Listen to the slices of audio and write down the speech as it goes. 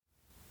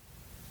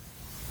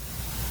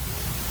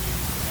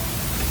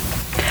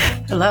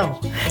Hello,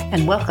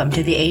 and welcome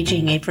to the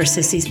Aging Ain't for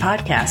Sissies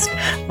podcast.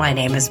 My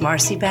name is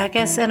Marcy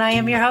Backus, and I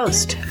am your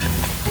host.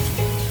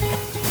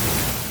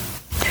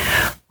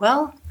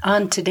 Well,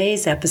 on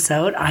today's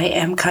episode, I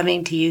am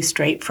coming to you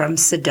straight from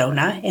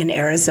Sedona in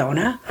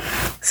Arizona.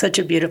 Such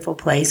a beautiful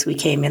place. We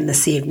came in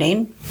this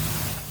evening.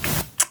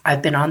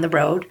 I've been on the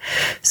road,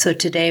 so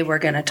today we're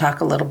going to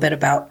talk a little bit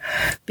about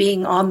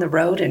being on the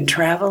road and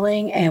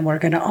traveling, and we're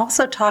going to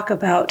also talk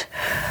about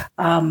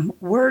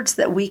words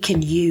that we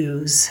can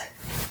use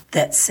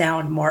that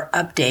sound more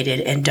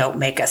updated and don't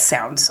make us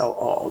sound so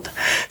old.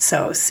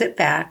 So sit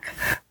back,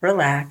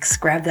 relax,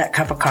 grab that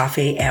cup of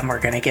coffee, and we're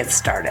going to get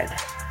started.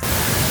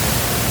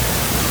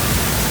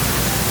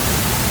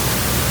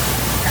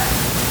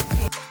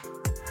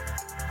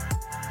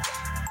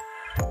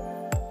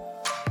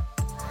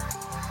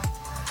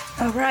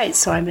 All right,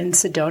 so I'm in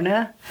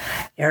Sedona,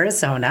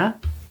 Arizona,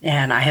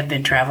 and I have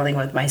been traveling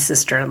with my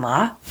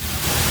sister-in-law,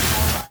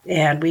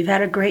 and we've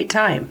had a great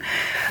time.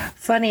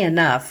 Funny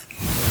enough,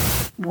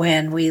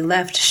 when we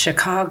left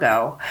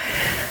Chicago,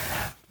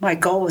 my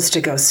goal was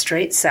to go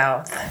straight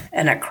south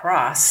and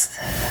across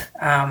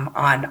on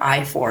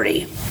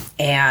I-40,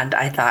 and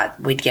I thought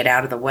we'd get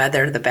out of the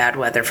weather, the bad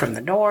weather from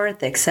the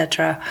north,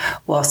 etc.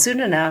 Well, soon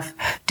enough,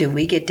 did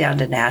we get down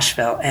to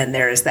Nashville, and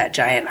there is that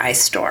giant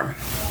ice storm.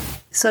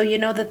 So,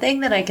 the thing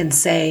that I can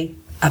say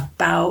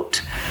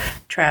about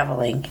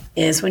traveling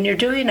is when you're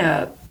doing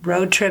a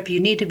road trip, you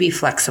need to be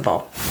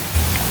flexible.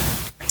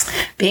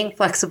 Being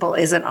flexible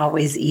isn't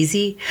always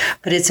easy,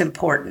 but it's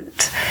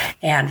important.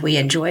 And we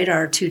enjoyed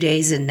our 2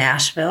 days in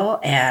Nashville,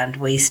 and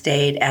we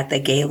stayed at the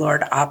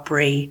Gaylord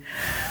Opry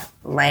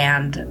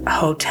Land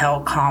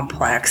Hotel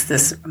Complex,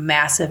 this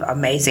massive,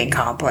 amazing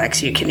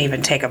complex. You can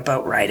even take a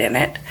boat ride in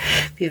it.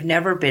 If you've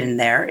never been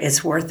there,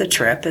 it's worth the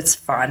trip. It's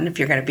fun if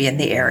you're going to be in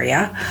the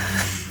area.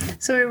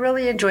 So we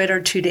really enjoyed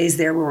our 2 days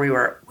there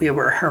where we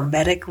were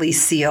hermetically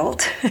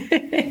sealed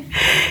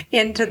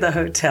into the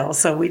hotel,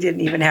 so we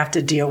didn't even have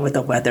to deal with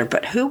the weather.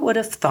 But who would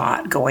have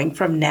thought, going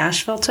from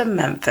Nashville to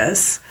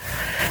Memphis,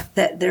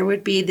 that there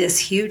would be this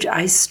huge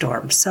ice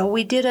storm? So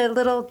we did a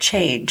little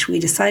change. We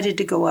decided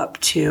to go up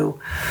to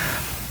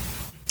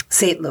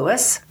St.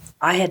 Louis.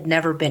 I had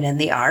never been in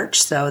the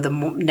Arch, so the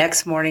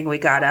next morning we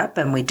got up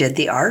and we did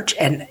the Arch.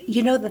 And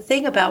the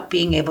thing about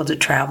being able to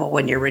travel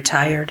when you're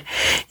retired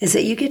is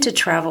that you get to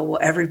travel while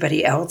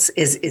everybody else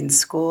is in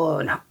school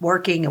and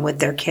working and with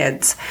their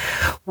kids.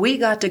 We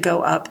got to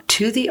go up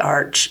to the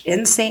Arch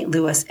in St.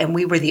 Louis, and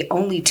we were the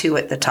only two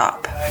at the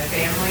top.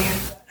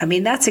 I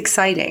mean, that's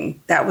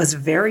exciting. That was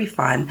very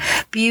fun.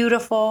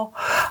 Beautiful.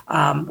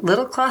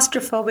 Little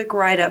claustrophobic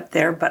ride up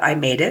there, but I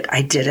made it.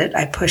 I did it.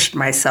 I pushed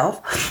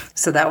myself.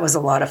 So that was a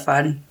lot of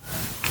fun.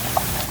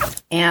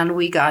 And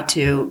we got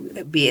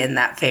to be in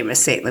that famous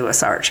St.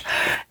 Louis Arch.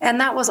 And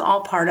that was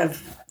all part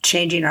of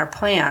changing our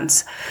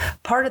plans.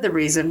 Part of the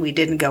reason we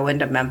didn't go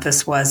into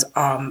Memphis was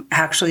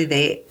actually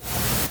they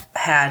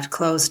had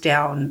closed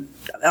down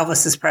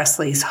Elvis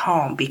Presley's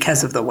home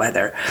because of the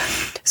weather.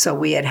 So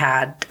we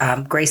had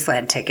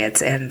Graceland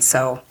tickets, and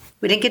so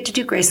we didn't get to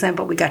do Graceland,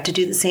 but we got to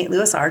do the St.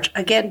 Louis Arch,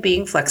 again,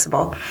 being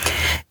flexible.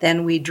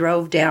 Then we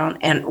drove down,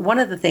 and one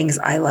of the things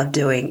I love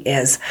doing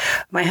is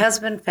my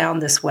husband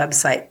found this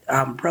website,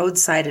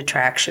 Roadside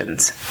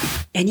Attractions,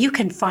 and you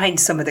can find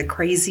some of the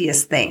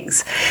craziest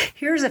things.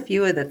 Here's a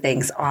few of the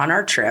things on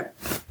our trip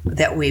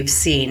that we've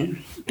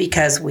seen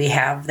because we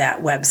have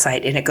that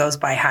website, and it goes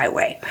by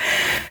highway.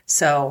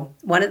 So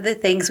one of the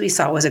things we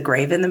saw was a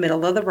grave in the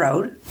middle of the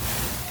road.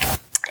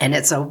 And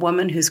it's a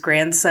woman whose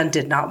grandson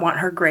did not want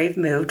her grave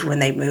moved when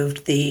they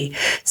moved the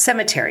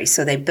cemetery.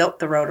 So they built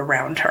the road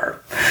around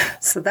her.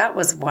 So that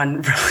was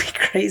one really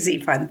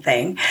crazy fun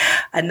thing.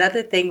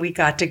 Another thing we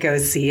got to go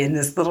see in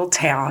this little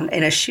town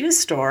in a shoe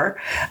store,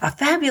 a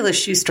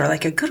fabulous shoe store,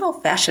 like a good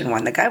old fashioned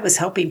one. The guy was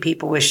helping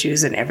people with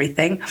shoes and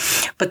everything.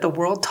 But the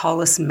world's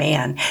tallest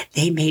man,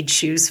 they made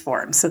shoes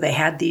for him. So they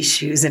had these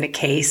shoes in a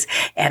case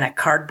and a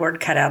cardboard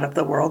cutout of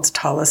the world's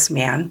tallest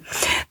man.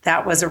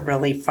 That was a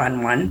really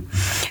fun one.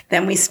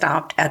 Then we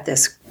stopped at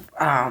this,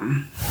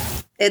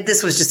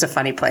 this was just a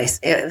funny place.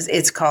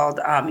 It's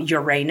called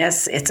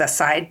Uranus. It's a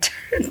side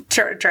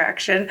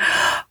attraction,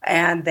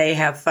 and they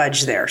have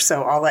fudge there.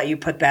 So I'll let you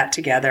put that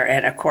together.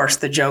 And, of course,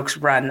 the jokes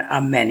run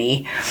a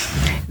many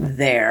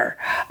there.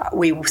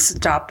 We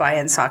stopped by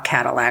and saw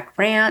Cadillac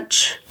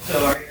Ranch.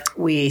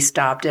 We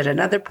stopped at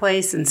another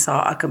place and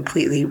saw a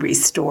completely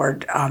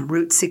restored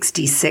Route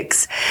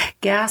 66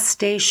 gas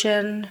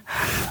station.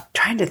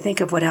 Trying to think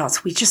of what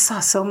else. We just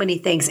saw so many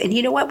things. And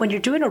you know what? When you're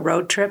doing a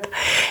road trip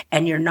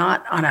and you're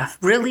not on a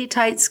really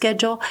tight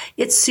schedule,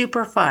 it's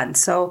super fun.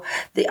 So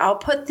I'll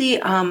put the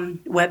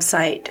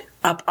website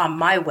up on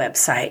my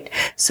website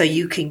so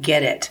you can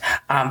get it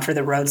for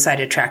the roadside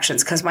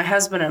attractions, because my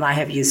husband and I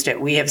have used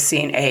it. We have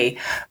seen a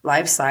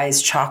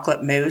life-size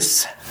chocolate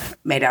mousse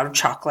made out of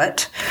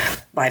chocolate,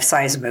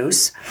 life-size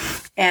mousse,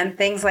 and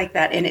things like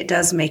that. And it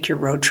does make your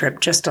road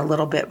trip just a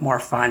little bit more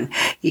fun.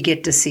 You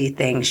get to see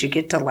things, you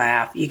get to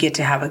laugh, you get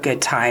to have a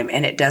good time,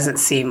 and it doesn't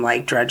seem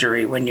like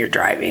drudgery when you're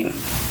driving.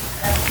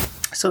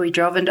 So we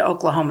drove into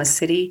Oklahoma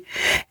City,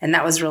 and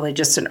that was really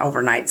just an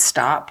overnight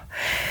stop.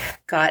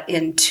 Got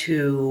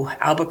into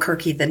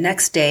Albuquerque the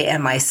next day,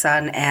 and my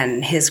son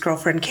and his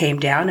girlfriend came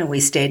down, and we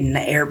stayed in the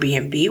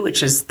Airbnb,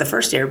 which is the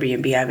first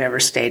Airbnb I've ever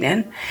stayed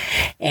in.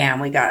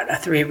 And we got a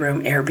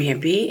 3-room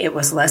Airbnb. It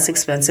was less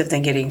expensive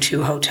than getting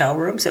 2 hotel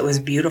rooms. It was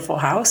a beautiful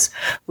house.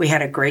 We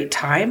had a great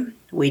time.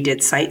 We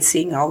did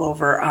sightseeing all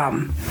over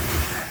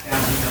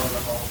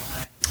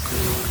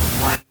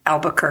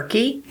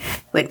Albuquerque,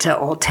 went to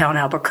Old Town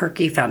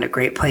Albuquerque, found a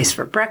great place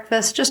for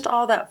breakfast, just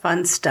all that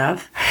fun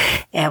stuff.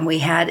 And we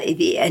had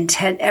the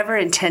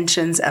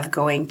intentions of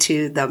going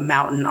to the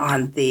mountain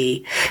on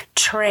the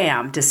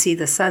tram to see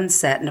the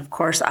sunset. And of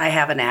course, I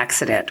have an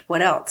accident.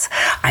 What else?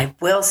 I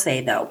will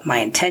say, though, my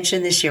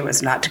intention this year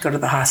was not to go to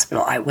the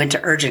hospital. I went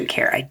to urgent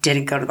care. I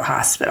didn't go to the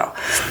hospital.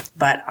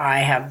 But I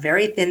have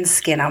very thin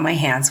skin on my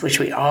hands, which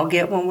we all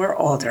get when we're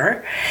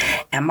older.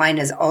 And mine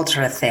is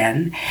ultra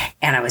thin.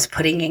 And I was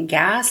putting in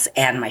gas,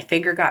 and my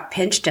finger got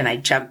pinched, and I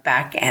jumped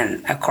back,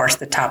 and of course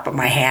the top of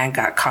my hand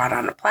got caught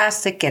on the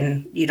plastic,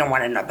 and you don't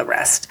want to know the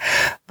rest.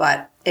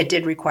 But it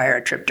did require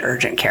a trip to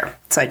urgent care.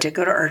 So I did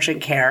go to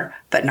urgent care,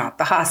 but not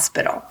the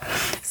hospital.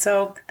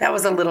 So that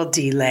was a little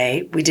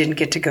delay. We didn't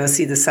get to go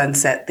see the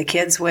sunset. The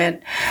kids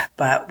went,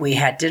 but we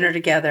had dinner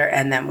together,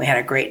 and then we had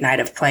a great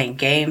night of playing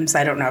games.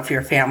 I don't know if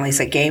your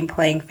family's a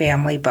game-playing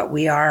family, but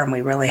we are, and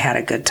we really had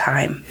a good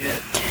time.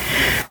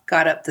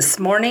 Got up this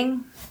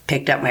morning,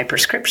 picked up my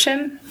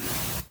prescription,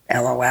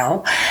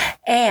 LOL,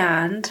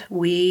 and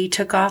we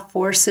took off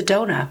for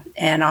Sedona.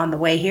 And on the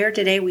way here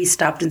today, we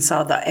stopped and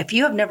saw if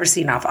you have never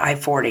seen off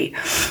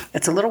I-40,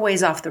 it's a little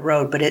ways off the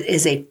road, but it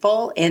is a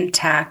full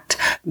intact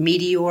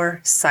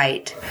meteor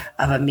site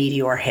of a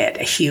meteor hit,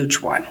 a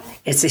huge one.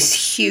 It's this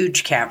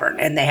huge cavern,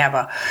 and they have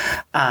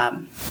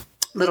a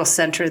little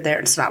center there.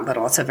 It's not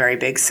little, it's a very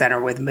big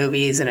center with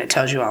movies, and it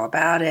tells you all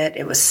about it.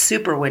 It was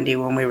super windy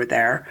when we were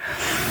there,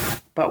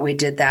 but we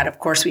did that. Of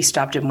course, we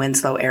stopped in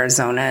Winslow,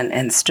 Arizona,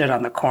 and stood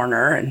on the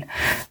corner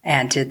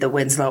and did the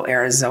Winslow,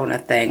 Arizona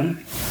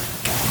thing.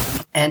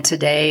 And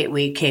today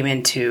we came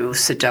into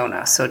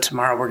Sedona. So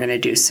tomorrow we're going to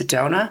do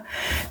Sedona,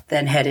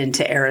 then head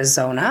into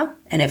Arizona.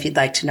 And if you'd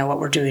like to know what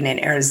we're doing in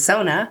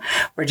Arizona,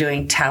 we're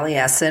doing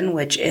Taliesin,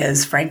 which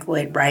is Frank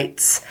Lloyd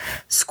Wright's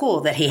school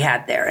that he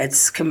had there.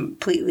 It's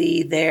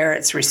completely there.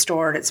 It's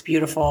restored. It's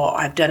beautiful.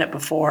 I've done it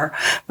before.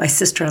 My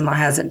sister-in-law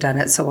hasn't done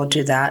it, so we'll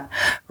do that.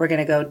 We're going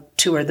to go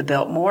tour the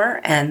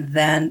Biltmore, and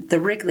then the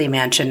Wrigley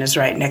Mansion is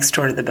right next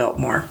door to the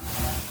Biltmore.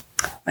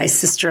 My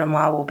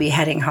sister-in-law will be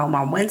heading home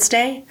on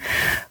Wednesday.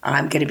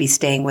 I'm going to be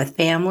staying with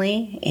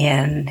family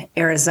in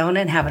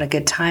Arizona and having a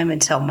good time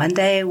until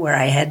Monday, where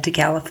I head to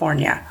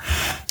California.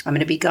 I'm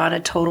going to be gone a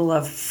total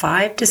of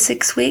 5 to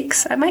 6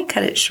 weeks. I might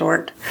cut it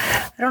short.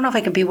 I don't know if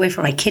I can be away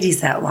from my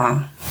kitties that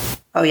long.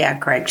 Oh, yeah,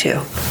 Craig, too.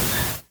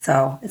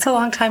 So it's a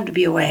long time to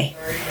be away.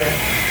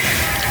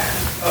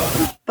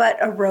 But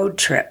a road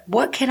trip.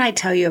 What can I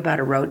tell you about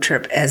a road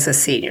trip as a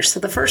senior? So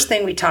the first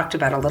thing we talked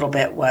about a little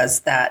bit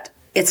was that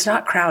it's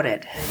not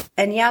crowded.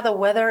 And yeah, the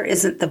weather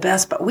isn't the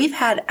best, but we've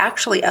had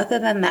actually, other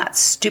than that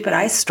stupid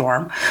ice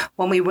storm,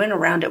 when we went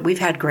around it, we've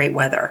had great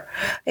weather.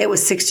 It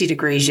was 60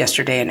 degrees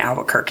yesterday in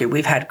Albuquerque.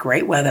 We've had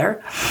great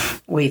weather.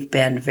 We've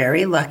been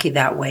very lucky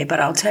that way, but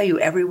I'll tell you,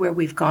 everywhere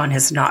we've gone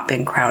has not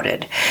been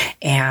crowded.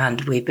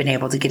 And we've been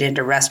able to get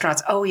into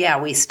restaurants. Oh yeah,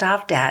 we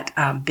stopped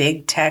at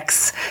Big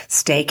Tex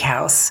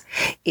Steakhouse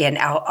in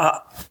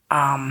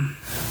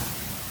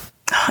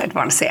I'd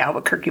want to say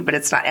Albuquerque, but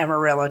it's not,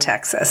 Amarillo,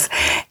 Texas.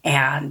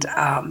 And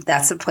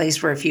that's a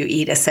place where if you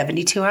eat a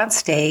 72-ounce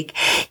steak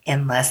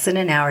in less than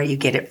an hour, you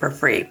get it for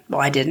free.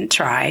 Well, I didn't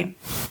try,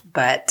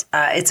 but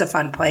it's a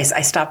fun place.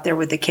 I stopped there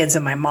with the kids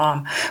and my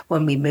mom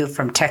when we moved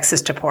from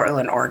Texas to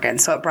Portland, Oregon.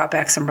 So it brought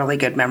back some really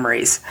good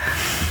memories.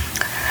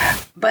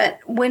 But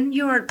when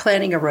you're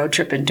planning a road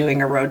trip and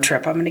doing a road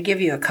trip, I'm going to give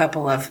you a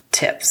couple of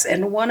tips.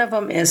 And one of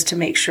them is to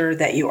make sure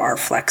that you are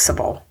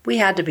flexible. We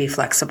had to be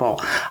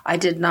flexible. I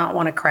did not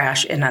want to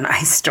crash in an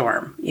ice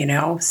storm,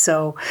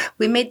 so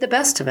we made the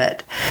best of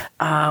it.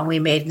 We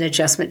made an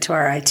adjustment to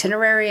our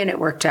itinerary, and it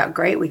worked out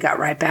great. We got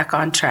right back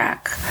on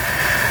track.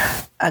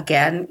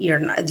 Again,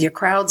 your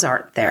crowds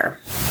aren't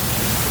there.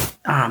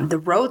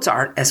 The roads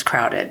aren't as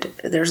crowded.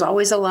 There's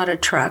always a lot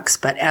of trucks,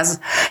 but as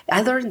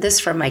I learned this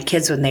from my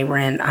kids when they were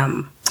in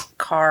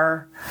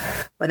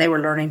when they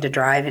were learning to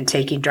drive and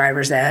taking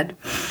driver's ed,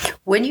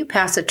 when you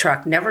pass a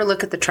truck, never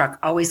look at the truck,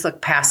 always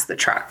look past the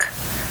truck.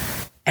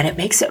 And it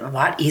makes it a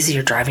lot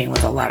easier driving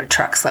with a lot of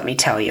trucks, let me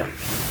tell you.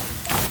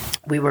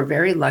 We were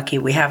very lucky.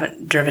 We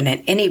haven't driven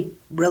in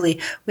we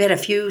had a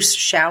few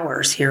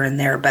showers here and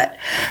there, but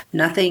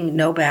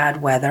no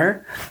bad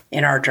weather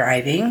in our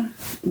driving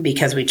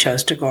because we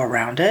chose to go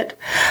around it.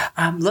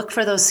 Look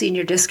for those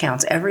senior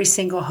discounts. Every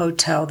single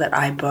hotel that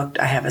I booked,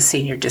 I have a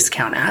senior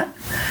discount at.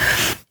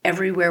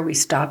 Everywhere we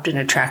stopped in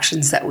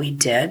attractions that we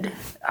did,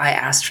 I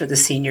asked for the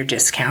senior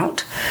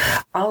discount.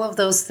 All of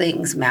those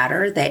things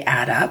matter. They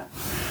add up.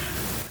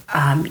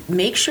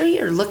 Make sure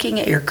you're looking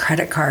at your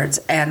credit cards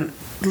and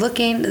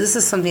this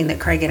is something that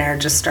Craig and I are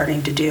just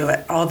starting to do,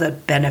 at all the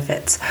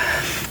benefits.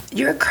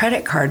 your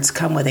credit cards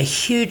come with a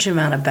huge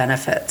amount of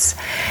benefits.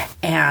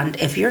 And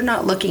if you're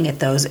not looking at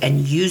those and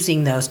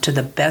using those to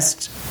the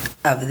best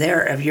of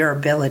your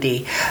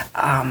ability,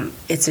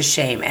 it's a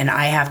shame. And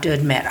I have to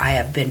admit, I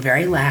have been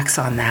very lax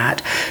on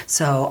that.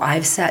 So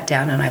I've sat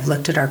down and I've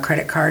looked at our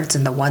credit cards,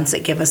 and the ones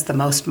that give us the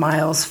most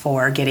miles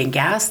for getting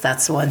gas,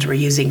 that's the ones we're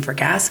using for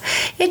gas.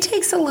 It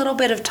takes a little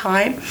bit of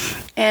time,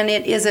 and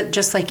it isn't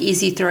just like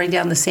easy throwing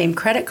down the same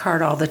credit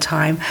card all the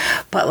time.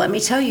 But let me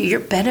tell you, your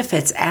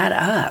benefits add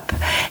up.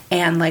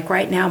 And like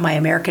right now, my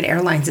American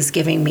Airlines is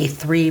giving me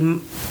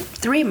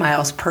three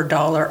miles per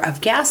dollar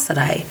of gas that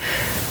I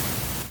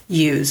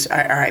use or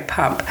I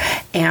pump,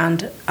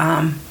 and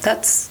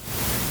that's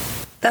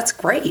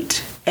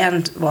great.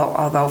 And well,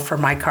 although for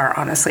my car,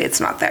 honestly,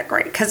 it's not that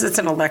great because it's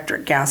an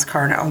electric gas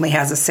car and it only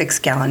has a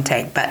 6-gallon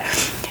tank. But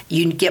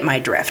you get my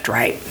drift,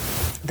 right?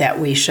 That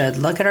we should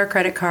look at our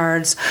credit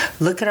cards,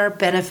 look at our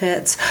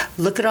benefits,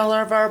 look at all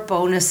of our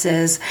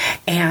bonuses,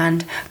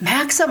 and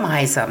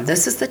maximize them.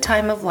 This is the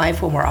time of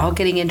life when we're all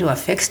getting into a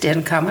fixed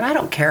income, and I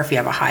don't care if you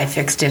have a high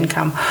fixed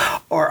income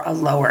or a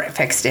lower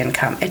fixed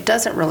income. It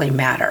doesn't really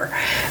matter.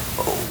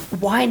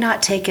 Why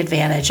not take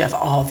advantage of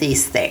all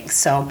these things?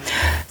 So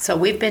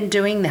we've been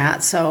doing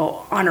that.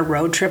 So on a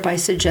road trip, I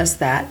suggest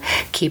that.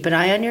 Keep an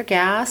eye on your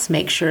gas.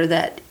 Make sure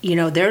that,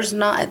 there's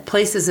not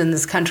places in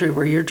this country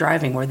where you're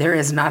driving where there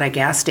is not a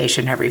gas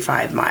station every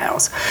 5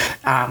 miles.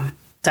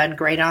 Done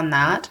great on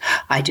that.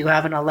 I do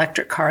have an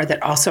electric car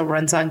that also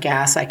runs on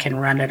gas. I can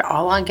run it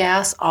all on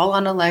gas, all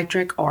on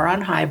electric, or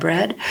on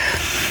hybrid.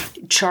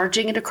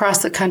 Charging it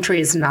across the country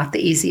is not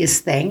the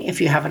easiest thing. If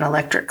you have an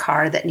electric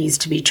car that needs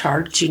to be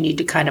charged, you need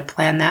to kind of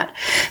plan that.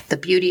 The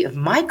beauty of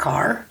my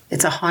car,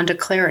 it's a Honda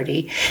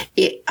Clarity.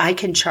 I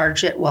can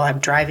charge it while I'm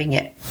driving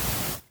it.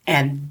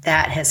 And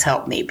that has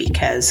helped me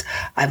because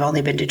I've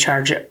only been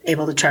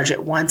able to charge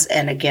it once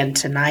and again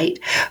tonight.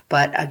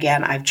 But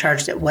again, I've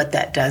charged it. What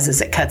that does is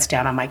it cuts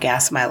down on my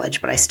gas mileage,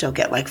 but I still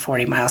get like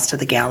 40 miles to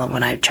the gallon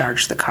when I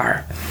charge the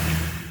car.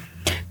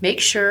 Make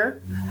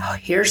sure,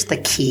 here's the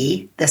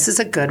key. This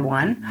is a good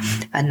one.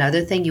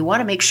 Another thing, you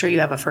want to make sure you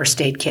have a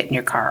first aid kit in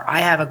your car.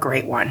 I have a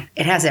great one.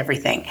 It has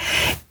everything.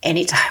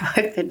 Anytime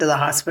I've been to the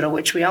hospital,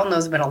 which we all know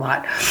has been a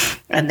lot,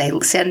 and they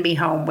send me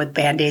home with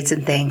Band-Aids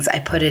and things, I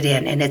put it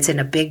in, and it's in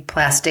a big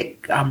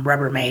plastic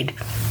Rubbermaid.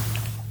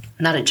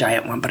 Not a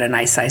giant one, but a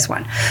nice size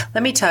one.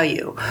 Let me tell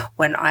you,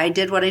 when I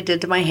did what I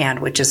did to my hand,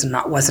 which was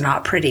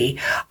not pretty,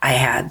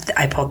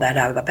 I pulled that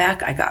out of the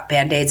back. I got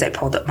Band-Aids. I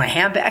pulled my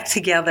hand back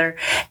together,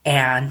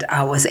 and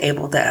I was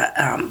able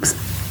to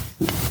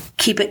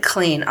keep it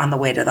clean on the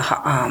way to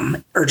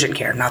the urgent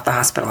care, not the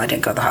hospital. I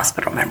didn't go to the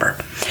hospital, remember.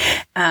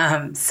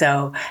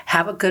 So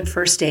have a good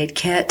first aid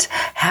kit.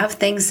 Have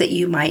things that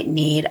you might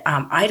need.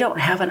 I don't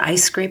have an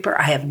ice scraper.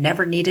 I have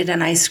never needed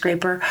an ice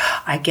scraper.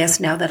 I guess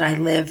now that I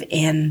live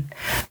in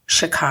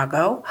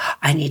Chicago,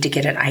 I need to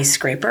get an ice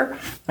scraper.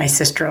 My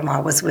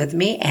sister-in-law was with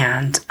me,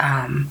 and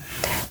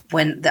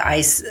when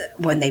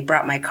they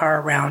brought my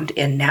car around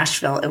in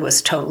Nashville, it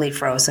was totally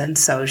frozen.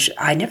 So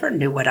I never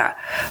knew what a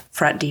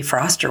front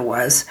defroster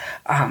was.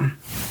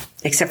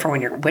 Except for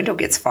when your window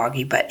gets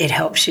foggy, but it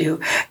helps you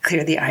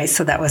clear the ice.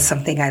 So that was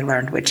something I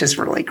learned, which is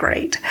really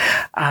great.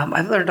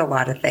 I've learned a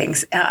lot of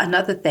things.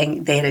 Another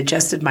thing, they had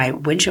adjusted my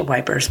windshield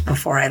wipers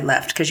before I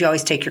left, because you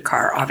always take your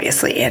car,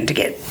 obviously, in to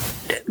get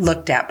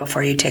looked at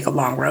before you take a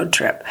long road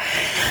trip.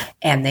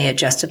 And they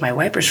adjusted my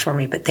wipers for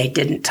me, but they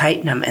didn't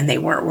tighten them, and they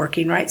weren't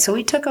working right. So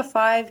we took a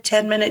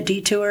 5-10 minute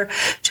detour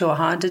to a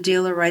Honda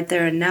dealer right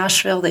there in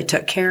Nashville. They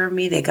took care of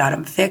me. They got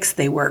them fixed.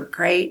 They worked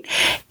great.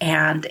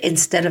 And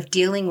instead of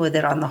dealing with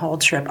it on the whole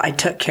trip, I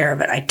took care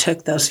of it. I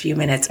took those few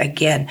minutes.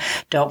 Again,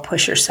 don't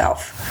push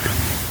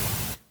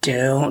yourself.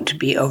 Don't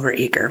be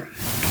overeager.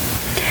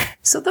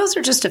 So those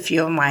are just a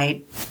few of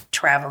my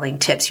traveling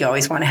tips. You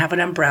always want to have an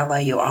umbrella.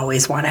 You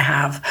always want to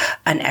have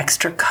an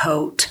extra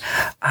coat,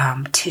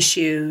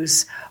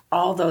 tissues,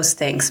 all those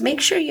things. Make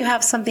sure you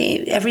have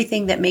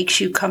everything that makes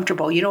you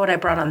comfortable. You know what I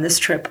brought on this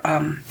trip?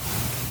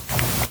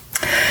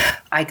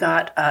 I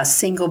got a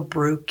single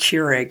brew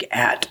Keurig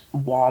at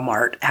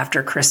Walmart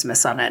after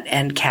Christmas on an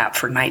end cap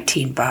for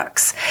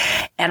 $19.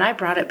 And I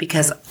brought it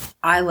because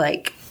I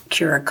like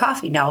Keurig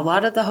coffee. Now, a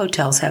lot of the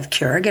hotels have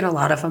Keurig and a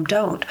lot of them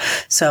don't.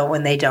 So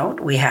when they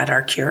don't, we had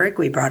our Keurig.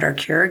 We brought our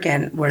Keurig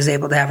and was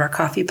able to have our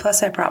coffee.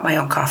 Plus, I brought my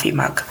own coffee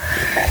mug.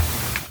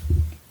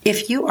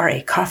 If you are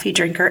a coffee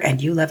drinker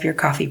and you love your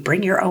coffee,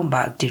 bring your own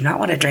mug. Do not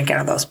want to drink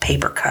out of those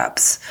paper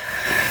cups.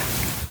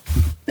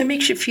 It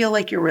makes you feel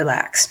like you're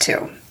relaxed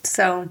too.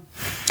 So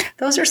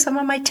those are some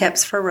of my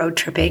tips for road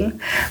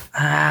tripping.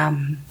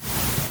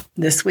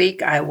 This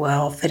week I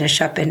will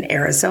finish up in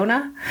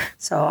Arizona.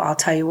 So I'll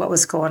tell you what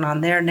was going on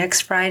there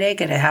next Friday.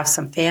 Going to have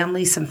some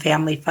family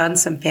fun,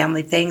 some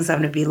family things. I'm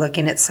going to be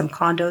looking at some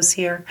condos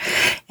here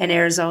in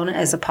Arizona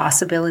as a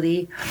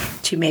possibility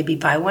to maybe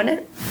buy one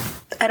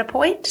at a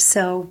point.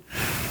 So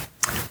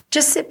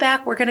just sit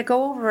back. We're going to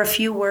go over a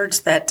few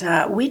words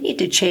that we need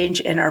to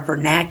change in our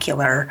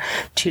vernacular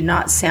to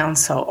not sound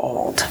so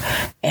old.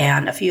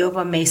 And a few of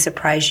them may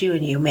surprise you,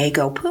 and you may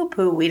go,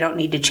 poo-poo, we don't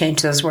need to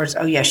change those words.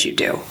 Oh, yes, you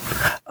do.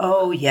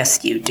 Oh,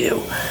 yes, you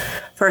do.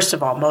 First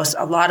of all,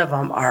 a lot of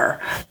them are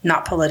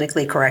not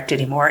politically correct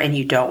anymore, and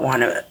you don't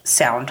want to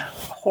sound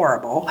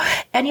horrible,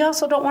 and you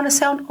also don't want to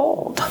sound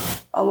old.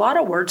 A lot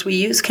of words we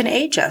use can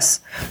age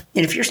us,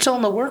 and if you're still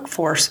in the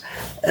workforce,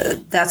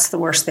 that's the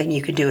worst thing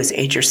you could do is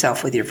age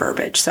yourself with your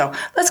verbiage. So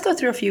let's go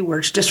through a few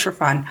words just for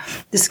fun.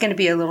 This is going to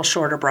be a little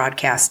shorter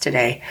broadcast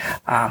today.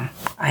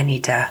 I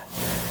need to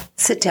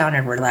sit down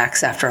and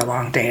relax after a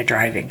long day of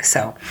driving.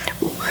 So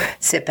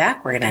sit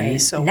back. We're going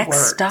to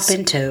next stop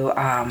into,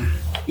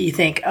 you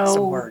think,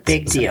 oh,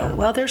 big deal.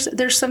 Well,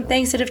 there's some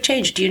things that have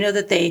changed. Do you know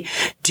that they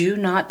do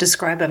not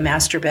describe a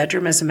master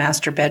bedroom as a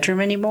master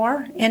bedroom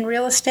anymore in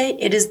real estate?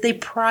 It is the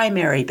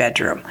primary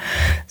bedroom.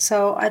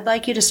 So I'd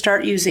like you to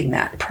start using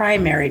that,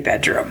 primary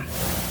bedroom.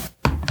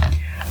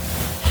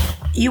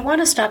 You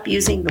want to stop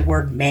using the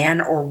word man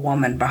or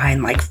woman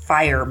behind like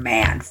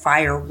fireman,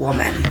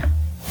 firewoman.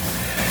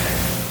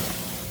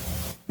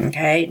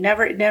 Okay,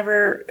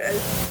 never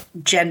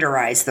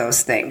genderize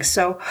those things.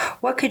 So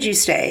what could you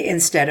say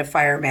instead of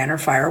fireman or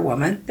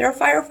firewoman? They're a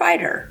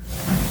firefighter.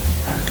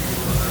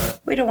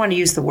 We don't want to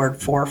use the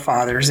word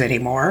forefathers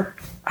anymore.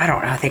 I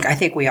don't know. I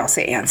think we all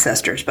say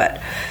ancestors,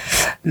 but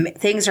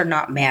things are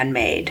not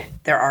man-made.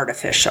 They're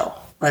artificial.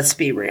 Let's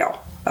be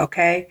real,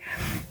 okay?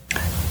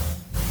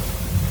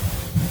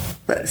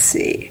 Let's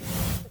see.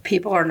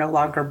 People are no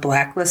longer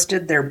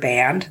blacklisted. They're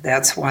banned.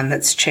 That's one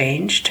that's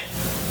changed.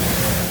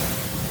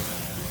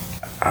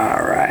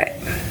 All right.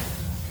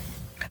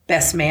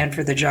 Best man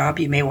for the job.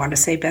 You may want to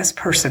say best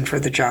person for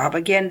the job.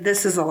 Again,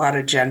 this is a lot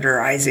of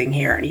genderizing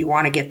here, and you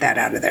want to get that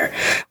out of there.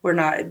 We're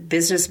not a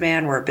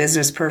businessman. We're a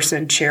business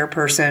person,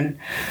 chairperson.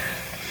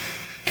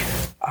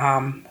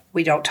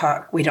 We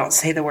don't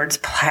say the words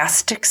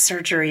plastic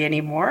surgery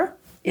anymore.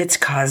 It's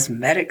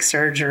cosmetic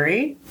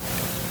surgery.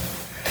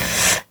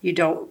 You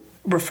don't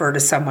refer to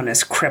someone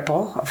as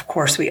cripple. Of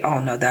course, we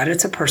all know that.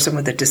 It's a person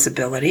with a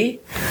disability.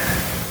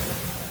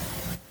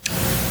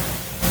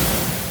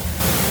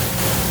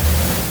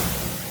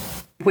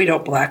 We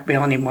don't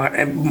blackmail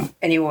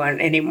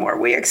anyone anymore.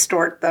 We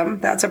extort them.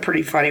 That's a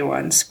pretty funny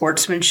one.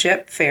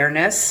 Sportsmanship,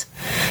 fairness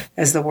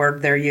is the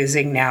word they're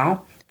using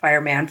now.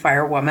 Fireman,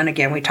 firewoman.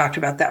 Again, we talked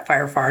about that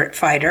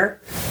firefighter.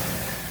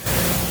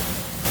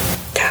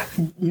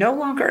 No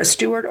longer a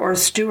steward or a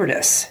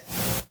stewardess.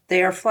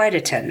 They are flight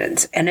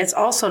attendants. And it's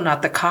also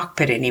not the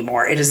cockpit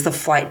anymore. It is the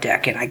flight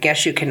deck. And I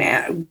guess you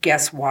can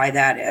guess why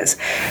that is.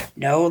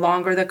 No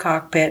longer the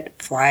cockpit,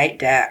 flight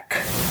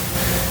deck.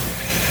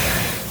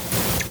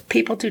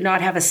 People do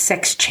not have a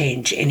sex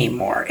change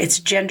anymore. It's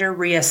gender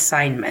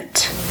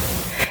reassignment.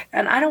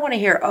 And I don't want to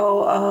hear,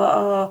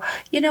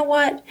 you know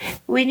what?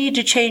 We need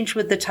to change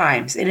with the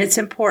times. And it's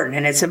important.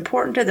 And it's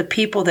important to the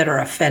people that are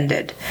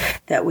offended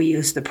that we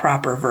use the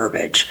proper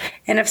verbiage.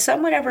 And if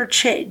someone ever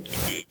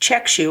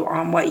checks you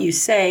on what you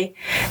say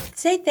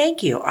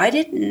thank you. I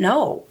didn't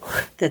know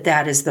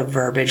that is the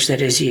verbiage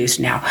that is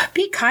used now.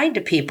 Be kind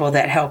to people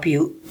that help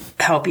you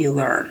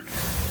learn.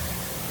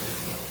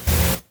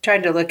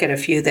 Trying to look at a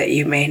few that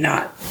you may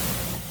not.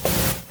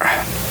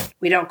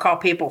 We don't call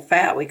people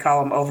fat. We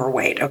call them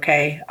overweight,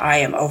 okay? I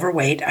am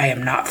overweight. I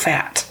am not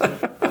fat.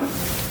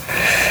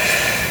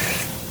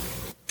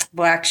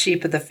 Black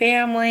sheep of the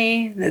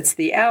family. That's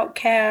the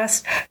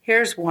outcast.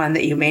 Here's one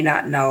that you may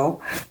not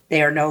know.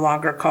 They are no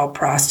longer called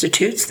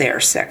prostitutes. They are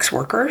sex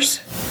workers.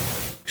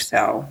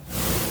 So,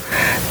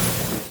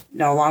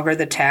 no longer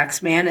the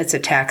tax man. It's a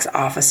tax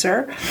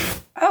officer.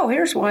 Oh,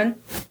 here's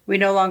one. We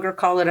no longer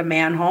call it a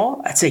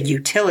manhole. It's a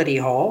utility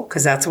hole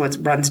because that's what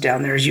runs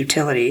down there is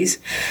utilities.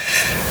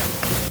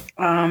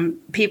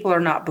 People are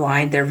not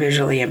blind. They're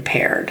visually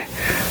impaired.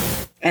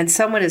 And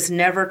someone is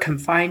never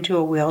confined to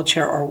a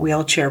wheelchair or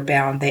wheelchair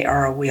bound. They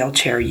are a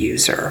wheelchair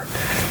user.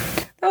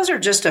 Those are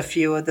just a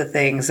few of the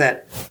things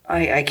that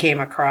I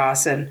came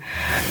across. And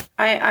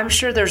I'm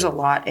sure there's a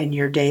lot in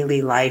your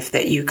daily life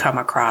that you come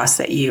across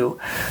that you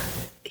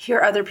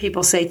hear other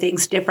people say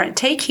things different.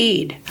 Take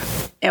heed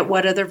at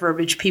what other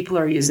verbiage people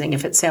are using.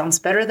 If it sounds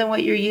better than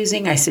what you're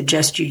using, I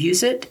suggest you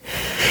use it.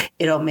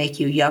 It'll make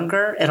you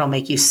younger. It'll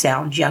make you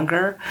sound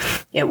younger.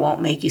 It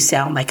won't make you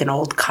sound like an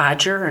old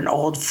codger, an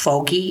old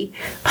fogey.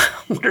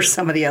 What are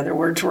some of the other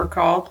words we're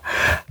called?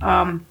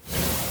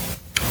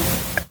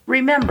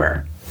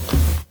 Remember,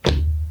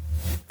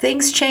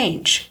 things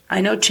change.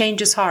 I know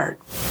change is hard,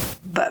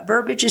 but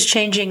verbiage is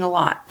changing a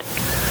lot.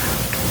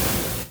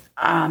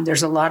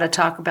 There's a lot of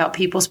talk about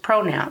people's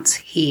pronouns.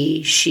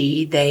 He,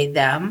 she, they,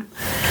 them.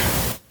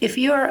 If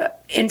you're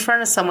in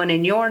front of someone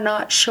and you're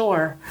not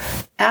sure,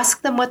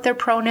 ask them what their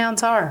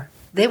pronouns are.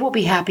 They will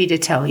be happy to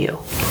tell you.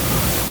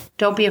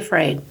 Don't be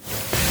afraid.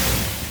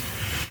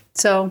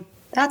 So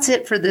that's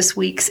it for this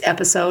week's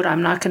episode.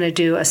 I'm not going to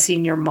do a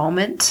senior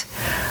moment.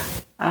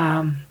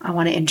 I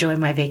want to enjoy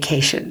my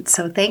vacation.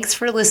 So thanks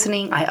for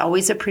listening. I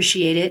always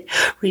appreciate it.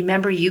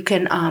 Remember, you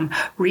can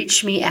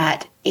reach me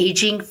at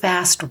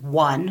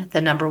agingfast1,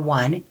 the number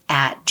 1,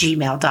 at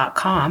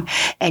gmail.com.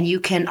 And you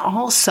can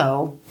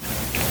also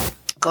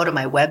go to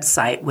my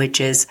website, which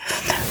is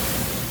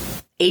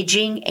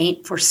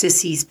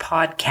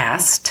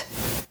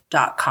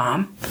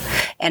agingaintforsissiespodcast.com.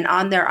 And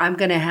on there, I'm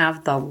going to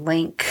have the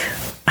link.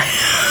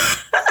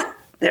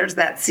 There's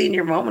that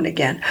senior moment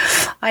again.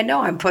 I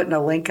know I'm putting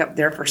a link up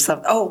there for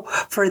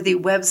for the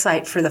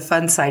website for the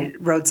fun side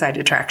roadside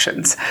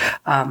attractions.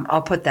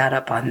 I'll put that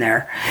up on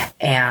there.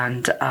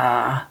 And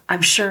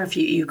I'm sure if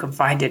you can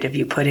find it if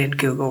you put in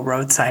Google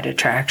roadside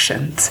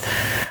attractions.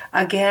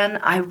 Again,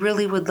 I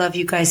really would love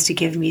you guys to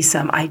give me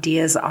some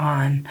ideas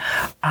on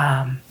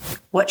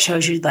what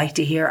shows you'd like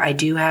to hear. I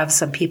do have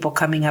some people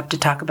coming up to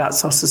talk about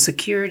Social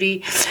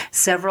Security,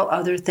 several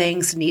other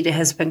things. Nita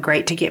has been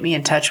great to get me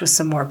in touch with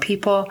some more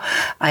people.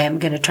 I am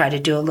going to try to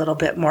do a little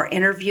bit more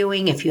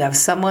interviewing. If you have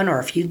someone or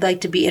if you'd like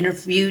to be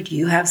interviewed,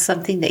 you have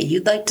something that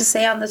you'd like to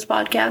say on this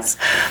podcast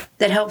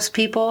that helps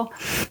people,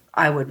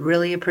 I would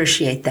really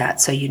appreciate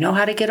that. So you know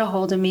how to get a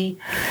hold of me.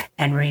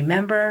 And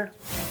remember,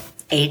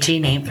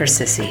 aging ain't for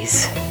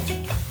sissies.